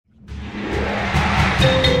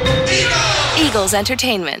Eagles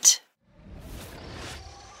Entertainment.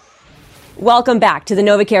 Welcome back to the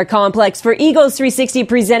NovaCare Complex for Eagles 360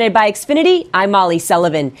 presented by Xfinity. I'm Molly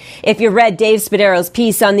Sullivan. If you read Dave Spadero's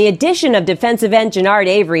piece on the addition of defensive end Genard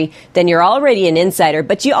Avery, then you're already an insider.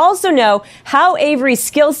 But you also know how Avery's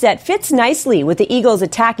skill set fits nicely with the Eagles'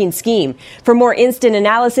 attacking scheme. For more instant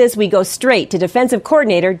analysis, we go straight to defensive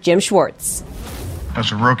coordinator Jim Schwartz.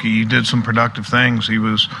 As a rookie, he did some productive things. He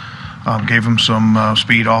was gave him some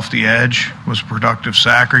speed off the edge, was a productive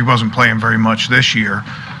sacker. He wasn't playing very much this year,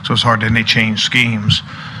 so it's hard to change schemes.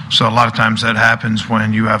 So a lot of times that happens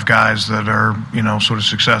when you have guys that are, sort of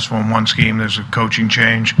successful in one scheme. There's a coaching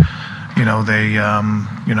change. They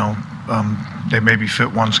maybe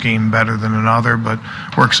fit one scheme better than another, but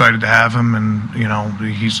we're excited to have him, and,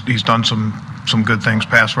 he's done some good things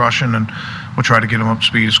pass rushing, and we'll try to get him up to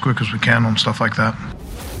speed as quick as we can on stuff like that.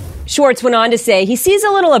 Schwartz went on to say he sees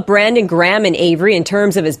a little of Brandon Graham in Avery in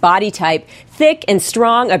terms of his body type. Thick and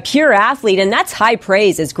strong, a pure athlete, and that's high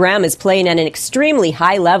praise as Graham is playing at an extremely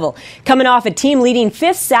high level. Coming off a team-leading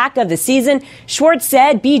 5th sack of the season, Schwartz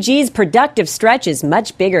said BG's productive stretch is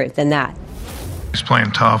much bigger than that. He's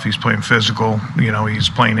playing tough. He's playing physical. He's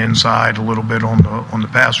playing inside a little bit on the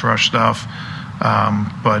pass rush stuff,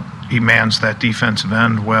 but he mans that defensive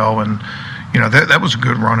end well, and that was a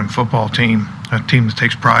good running football team, a team that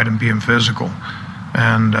takes pride in being physical.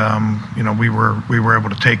 And, we were able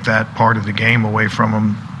to take that part of the game away from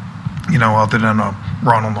them, other than a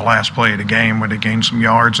run on the last play of the game where they gained some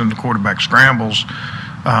yards and the quarterback scrambles.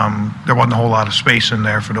 There wasn't a whole lot of space in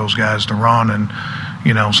there for those guys to run. And,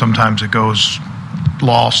 sometimes it goes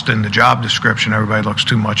lost in the job description. Everybody looks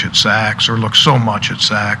too much at sacks or looks so much at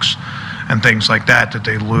sacks and things like that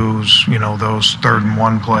they lose, those 3rd and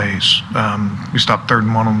 1 plays. We stopped 3rd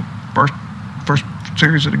and 1 on the first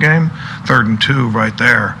series of the game, 3rd and 2 right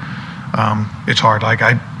there. It's hard. Like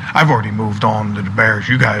I've already moved on to the Bears.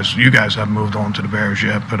 You guys haven't moved on to the Bears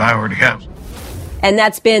yet, but I already have. And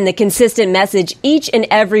that's been the consistent message each and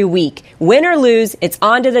every week. Win or lose, it's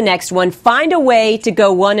on to the next one. Find a way to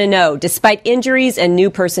go 1-0 despite injuries and new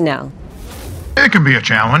personnel. It can be a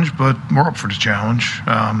challenge, but we're up for the challenge.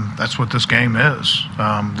 That's what this game is.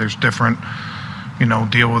 There's different,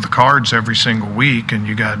 deal with the cards every single week, and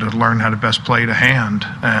you got to learn how to best play the hand.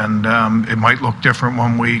 And it might look different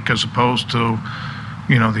one week as opposed to,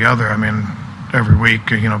 the other. I mean, every week,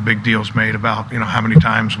 big deals made about, how many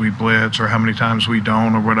times we blitz or how many times we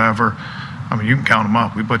don't or whatever. I mean, you can count them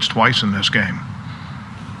up. We blitzed twice in this game.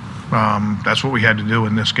 That's what we had to do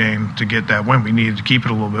in this game to get that win. We needed to keep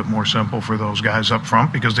it a little bit more simple for those guys up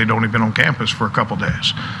front because they'd only been on campus for a couple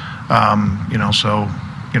days.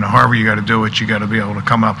 However you got to do it, you got to be able to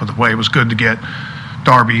come up with a way. It was good to get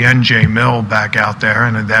Darby and Jay Mill back out there,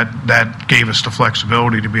 and that gave us the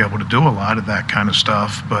flexibility to be able to do a lot of that kind of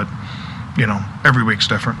stuff. But, every week's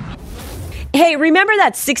different. Hey, remember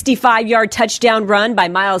that 65-yard touchdown run by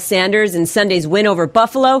Miles Sanders in Sunday's win over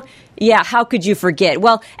Buffalo? Yeah, how could you forget?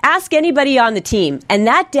 Well, ask anybody on the team. And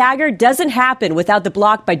that dagger doesn't happen without the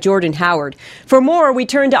block by Jordan Howard. For more, we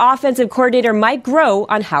turn to offensive coordinator Mike Groh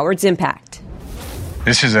on Howard's impact.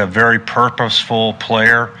 This is a very purposeful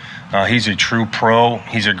player. He's a true pro.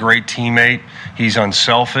 He's a great teammate. He's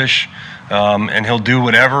unselfish. And he'll do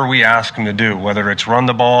whatever we ask him to do, whether it's run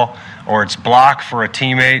the ball or it's block for a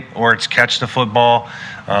teammate or it's catch the football.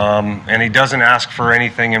 And he doesn't ask for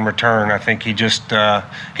anything in return. I think he just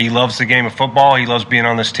he loves the game of football. He loves being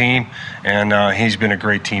on this team, and he's been a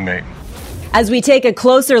great teammate. As we take a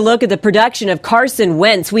closer look at the production of Carson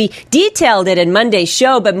Wentz, we detailed it in Monday's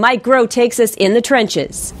show, but Mike Groh takes us in the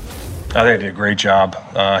trenches. I think he did a great job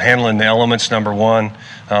handling the elements, number one,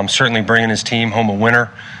 certainly bringing his team home a winner.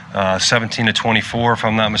 17-24, if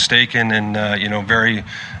I'm not mistaken, and very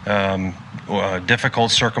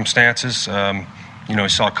difficult circumstances. He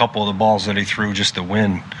saw a couple of the balls that he threw just to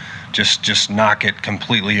win, just knock it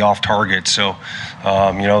completely off target. So,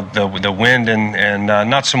 the wind and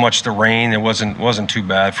not so much the rain. It wasn't too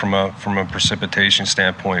bad from a precipitation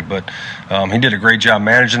standpoint, but he did a great job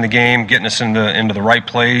managing the game, getting us into the right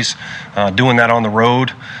plays, doing that on the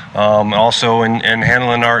road. Also in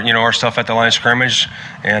handling our stuff at the line of scrimmage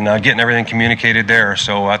and getting everything communicated there.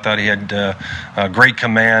 So I thought he had a great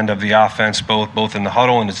command of the offense, both in the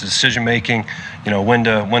huddle and his decision making. When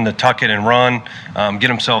to tuck it and run, get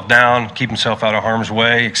himself down, keep himself out of harm's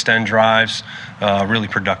way, extend drives. Really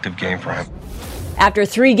productive game for him. After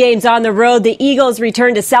 3 games on the road, the Eagles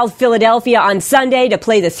return to South Philadelphia on Sunday to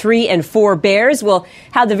play the 3 and 4 Bears. We'll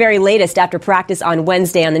have the very latest after practice on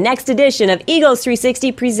Wednesday on the next edition of Eagles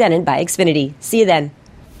 360 presented by Xfinity. See you then.